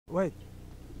Wait,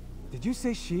 did you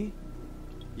say she?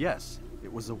 Yes,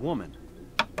 it was a woman.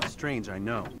 Strange, I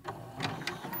know.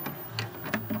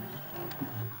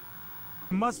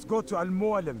 Must go to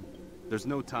Al-Mualim. There's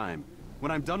no time.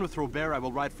 When I'm done with Robert, I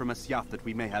will write for Masyaf that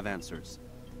we may have answers.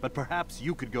 But perhaps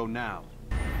you could go now.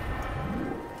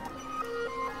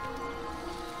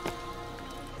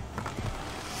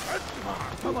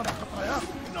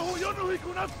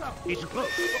 He's close.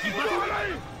 He's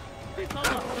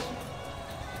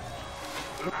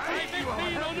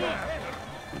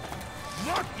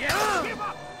not yet. Give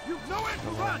up. You've nowhere to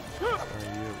run. You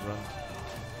run.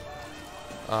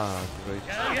 Ah, great.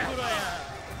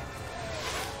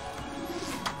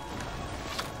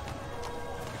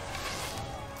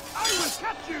 I will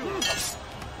catch you.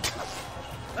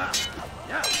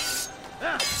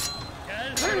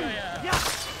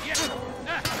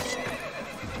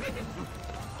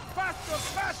 Faster,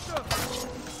 faster.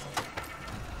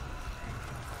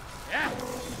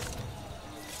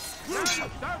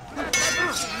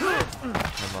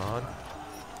 Come on.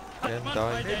 And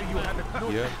die.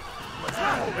 Here.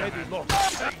 Already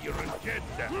lost. You're dead.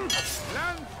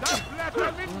 Land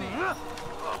that minni.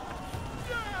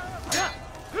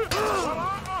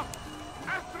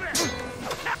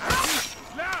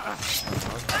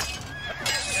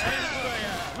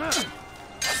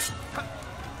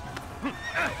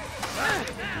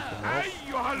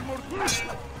 أيها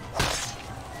المرتد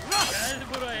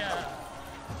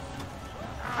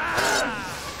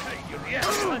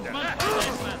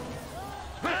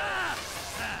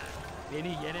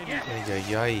Ay,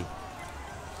 ay, ay.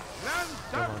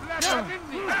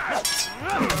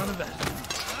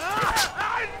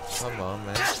 Come on,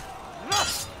 man.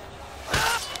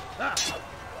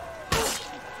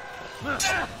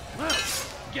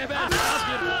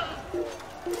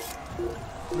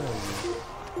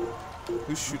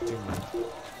 Who's shooting me?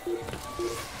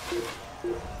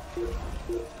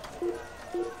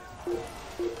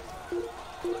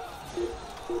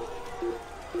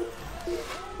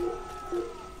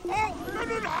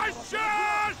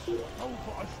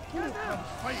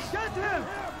 Get him!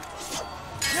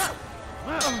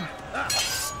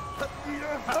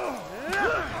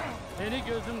 Seni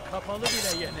gözüm kapalı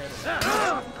bile yenerim.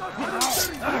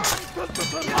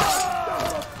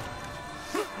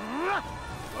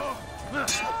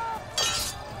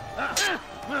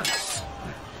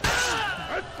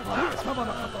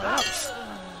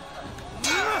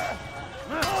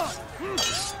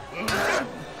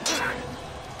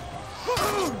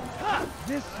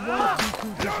 This won't be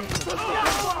too difficult.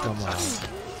 Come on.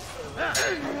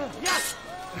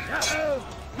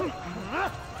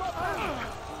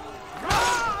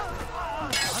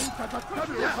 أنت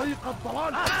تتبع طريق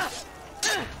الضلال.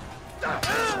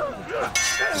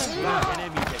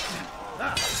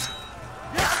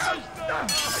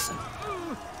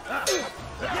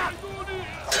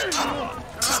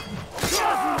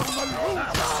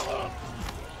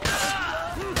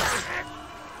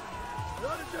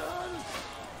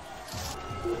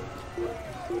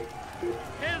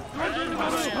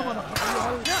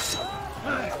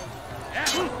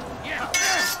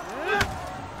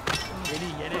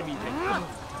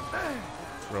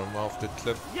 Throw him off the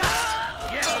cliff.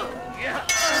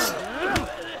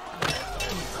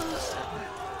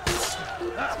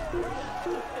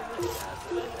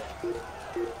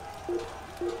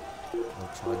 No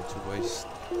time to waste.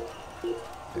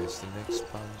 There's the next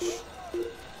punch.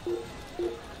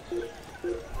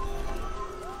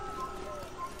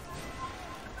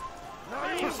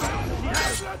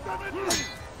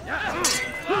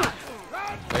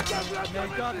 May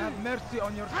God have mercy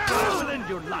on your soul and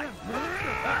your life.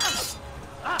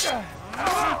 Gosh,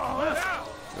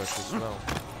 as well.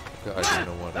 I don't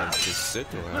know what I just said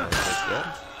or how I said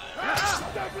that.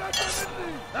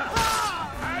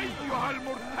 أيها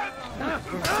المرتد.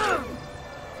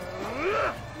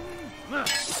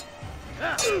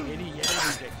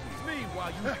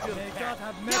 Meanwhile, you still May God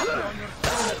have mercy on your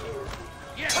soul.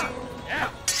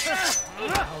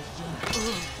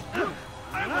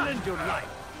 I will end your life.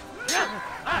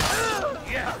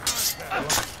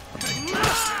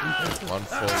 One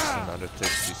falls, another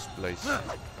takes his place.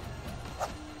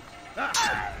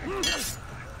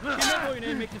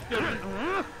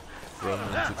 Throw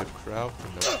him into the crowd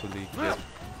and hopefully get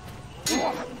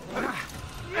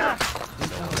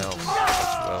someone else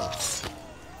as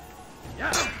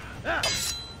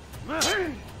well.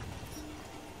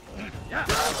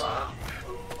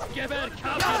 Geber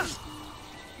kafir!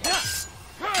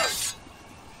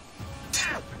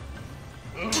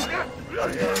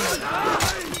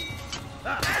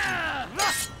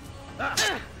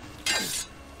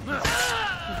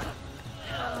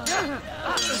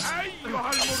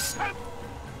 أيها المرتد!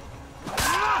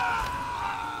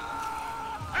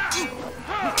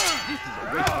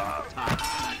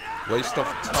 Waste of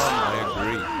time, I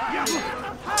agree.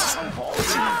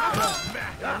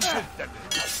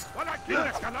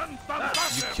 ولكنك لن You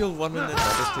تنتصر! kill one and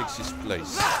another takes his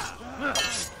place.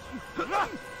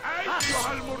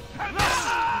 أيها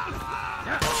المرتد!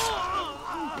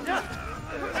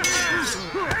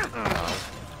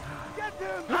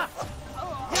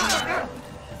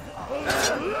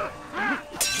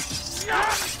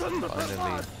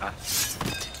 Finally.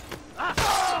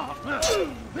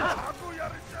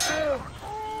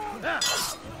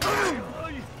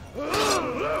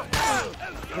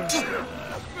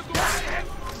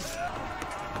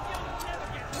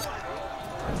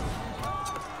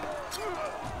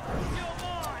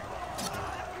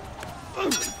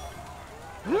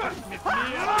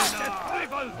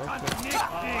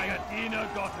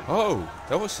 Oh,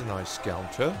 that was a nice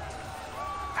counter.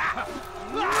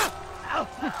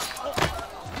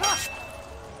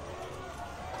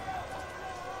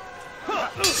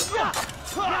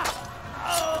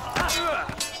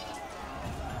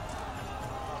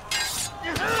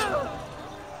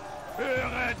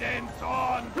 Höre den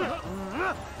Zorn!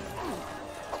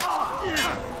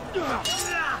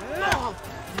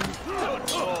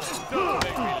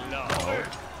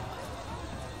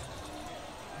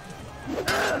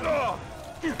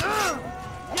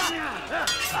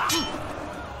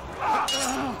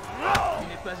 Tu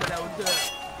n'es pas à la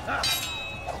hauteur.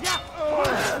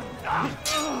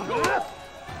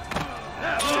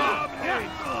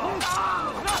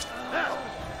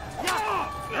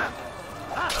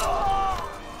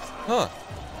 Huh.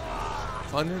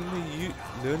 Finally, you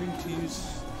learning to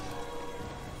use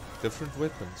different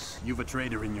weapons. You've a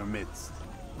traitor in your midst.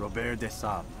 Robert de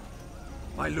Sable.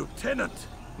 My lieutenant!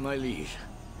 My liege,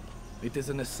 it is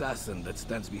an assassin that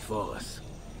stands before us.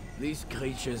 These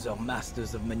creatures are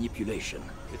masters of manipulation.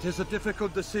 It is a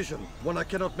difficult decision, one I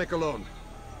cannot make alone.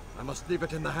 I must leave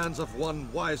it in the hands of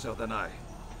one wiser than I.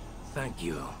 Thank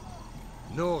you.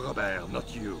 No, Robert,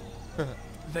 not you.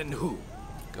 Then who?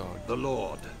 God. The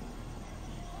Lord.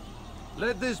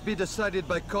 Let this be decided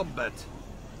by combat.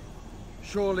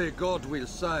 Surely God will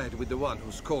side with the one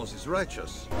whose cause is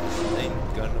righteous.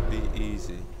 Ain't gonna be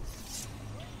easy.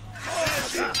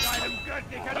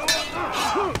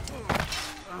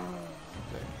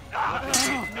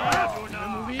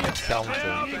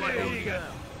 Counter.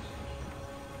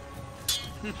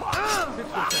 C'est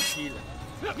trop facile.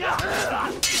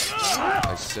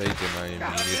 I say then I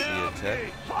immediately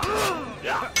attack.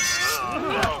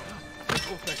 C'est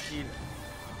trop facile.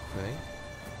 Okay.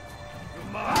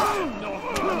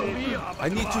 I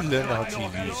need to learn how to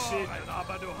use.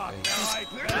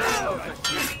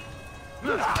 Que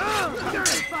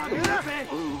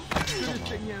le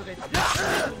Seigneur ait pitié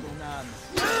de ton âme.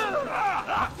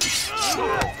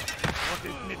 Was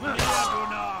ist mit mir,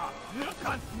 Gunnar? Du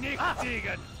kannst nicht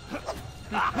siegen!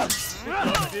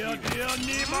 Wird dir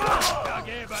niemand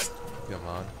vergeben! Come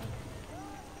on.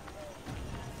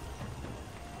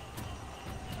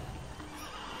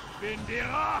 Bin die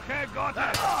Rache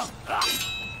Gottes!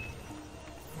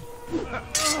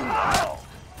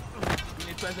 Tu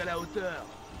n'es pas à la hauteur.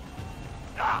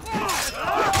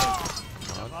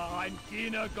 War ein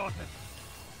Diener Gottes!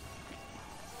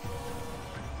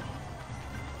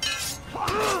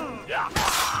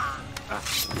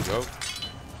 Here we go.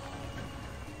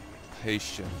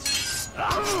 Patience.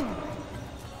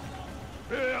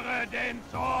 Höre den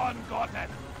Zorn Gottes!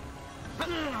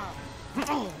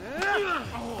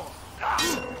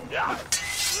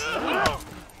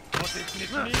 Was ist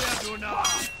mit mir, Gunnar?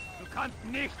 Du kannst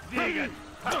nicht siegen!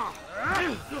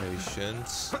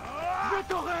 Patience.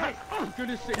 Que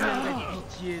le Seigneur ait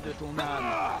pitié de ton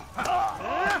âme.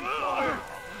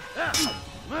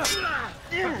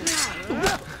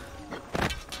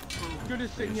 Que le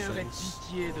Seigneur ait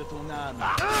pitié de ton âme.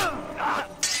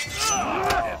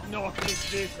 Es noch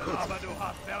nicht wissen, aber du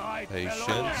hast bereits Patience.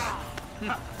 verloren!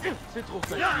 C'est trop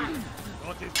facile.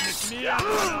 Gott ist mit mir,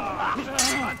 Gunnar! Du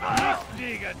kannst nicht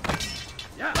siegen!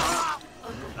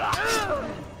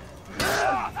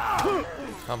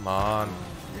 Come on. I'm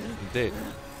dead.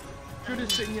 Que le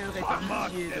Seigneur ait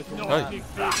pitié de Es ton noch Hey. âme. nicht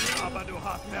wissen, aber du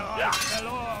hast bereits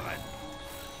verloren!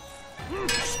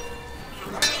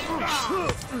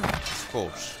 Of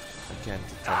course. I can't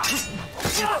attack.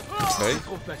 Okay.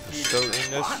 Trop facile. Still in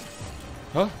this.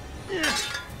 Huh?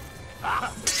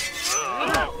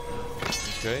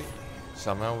 Okay.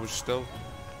 Somehow we're still.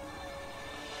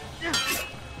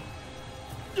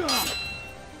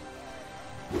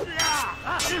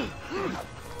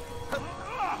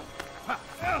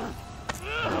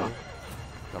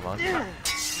 Come on.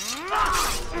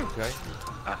 Okay.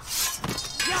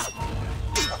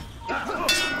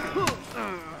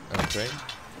 Okay.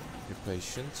 Be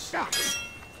patient. Now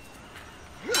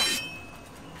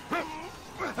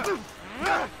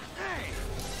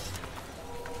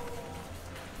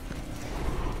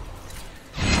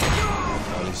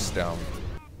he's down.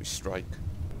 We strike.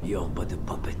 You're but a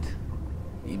puppet.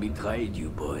 He betrayed you,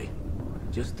 boy.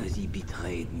 Just as he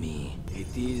betrayed me.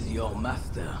 It is your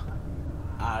master,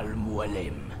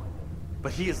 Al-Mualim.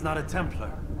 But he is not a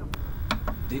Templar.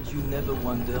 Did you never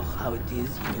wonder how it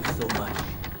is he knew so much?